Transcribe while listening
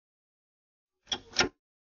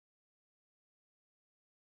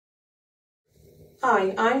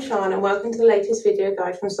Hi, I'm Sian and welcome to the latest video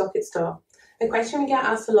guide from Socket Store. A question we get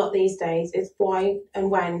asked a lot these days is why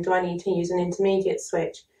and when do I need to use an intermediate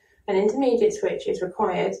switch? An intermediate switch is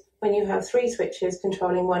required when you have three switches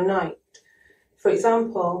controlling one night. For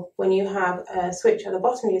example, when you have a switch at the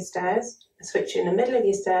bottom of your stairs, a switch in the middle of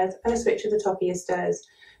your stairs and a switch at the top of your stairs.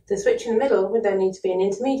 The switch in the middle would then need to be an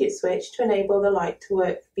intermediate switch to enable the light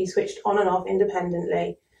to be switched on and off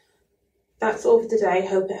independently. That's all for today.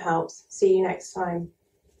 Hope it helps. See you next time.